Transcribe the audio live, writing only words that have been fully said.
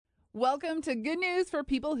Welcome to Good News for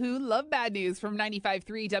People Who Love Bad News from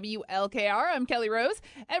 95.3 WLKR. I'm Kelly Rose.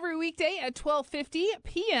 Every weekday at 12:50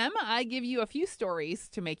 p.m., I give you a few stories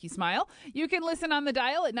to make you smile. You can listen on the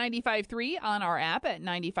dial at 95.3, on our app at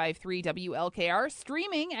 95.3 WLKR,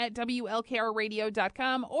 streaming at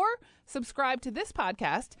WLKRradio.com, or subscribe to this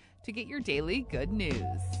podcast to get your daily good news.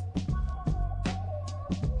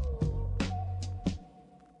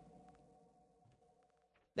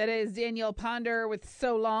 That is Danielle Ponder with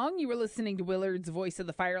So Long. You were listening to Willard's Voice of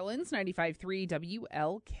the Firelands, 95.3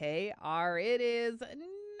 WLKR. It is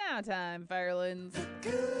now time, Firelands.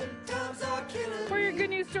 For your good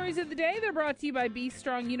news stories of the day, they're brought to you by Be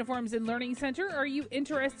Strong Uniforms and Learning Center. Are you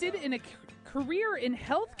interested in a career in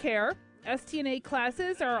healthcare? STNA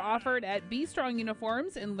classes are offered at Be Strong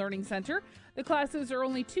Uniforms and Learning Center. The classes are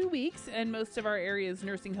only 2 weeks, and most of our area's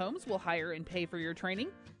nursing homes will hire and pay for your training.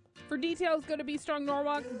 For details, go to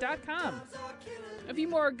BeStrongNorwalk.com. A few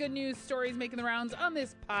more good news stories making the rounds on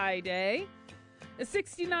this Pi Day. A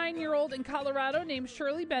 69-year-old in Colorado named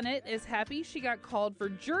Shirley Bennett is happy she got called for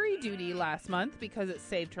jury duty last month because it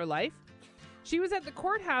saved her life. She was at the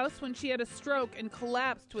courthouse when she had a stroke and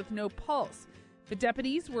collapsed with no pulse. The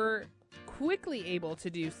deputies were quickly able to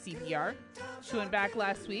do CPR. She went back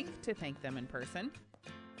last week to thank them in person.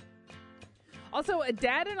 Also, a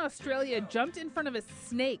dad in Australia jumped in front of a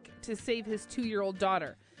snake to save his 2-year-old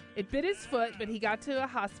daughter. It bit his foot, but he got to a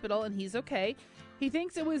hospital and he's okay. He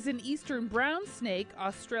thinks it was an eastern brown snake,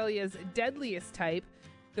 Australia's deadliest type.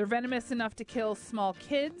 They're venomous enough to kill small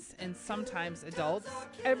kids and sometimes adults.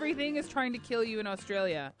 Everything is trying to kill you in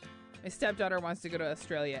Australia. My stepdaughter wants to go to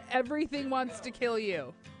Australia. Everything wants to kill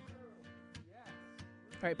you.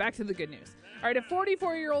 All right, back to the good news. All right, a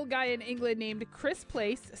 44-year-old guy in England named Chris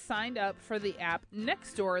Place signed up for the app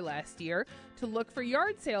Nextdoor last year to look for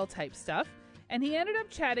yard sale type stuff, and he ended up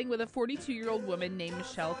chatting with a 42-year-old woman named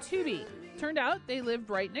Michelle Tooby. Turned out they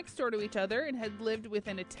lived right next door to each other and had lived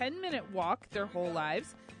within a 10-minute walk their whole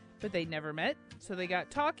lives, but they never met, so they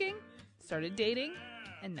got talking, started dating,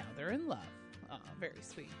 and now they're in love. Oh, very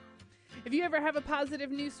sweet. If you ever have a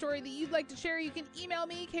positive news story that you'd like to share, you can email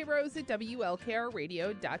me,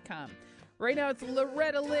 krose@WLKRradio.com. Right now, it's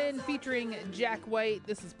Loretta Lynn featuring Jack White.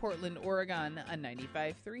 This is Portland, Oregon on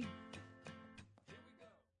 95.3.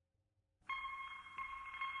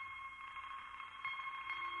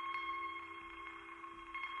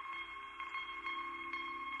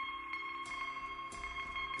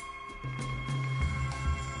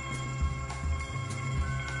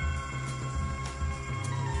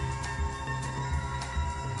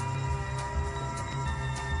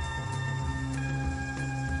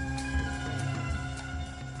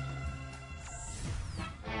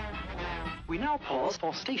 We now pause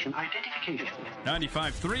for station identification.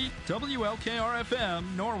 95.3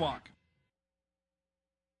 WLKR-FM, Norwalk.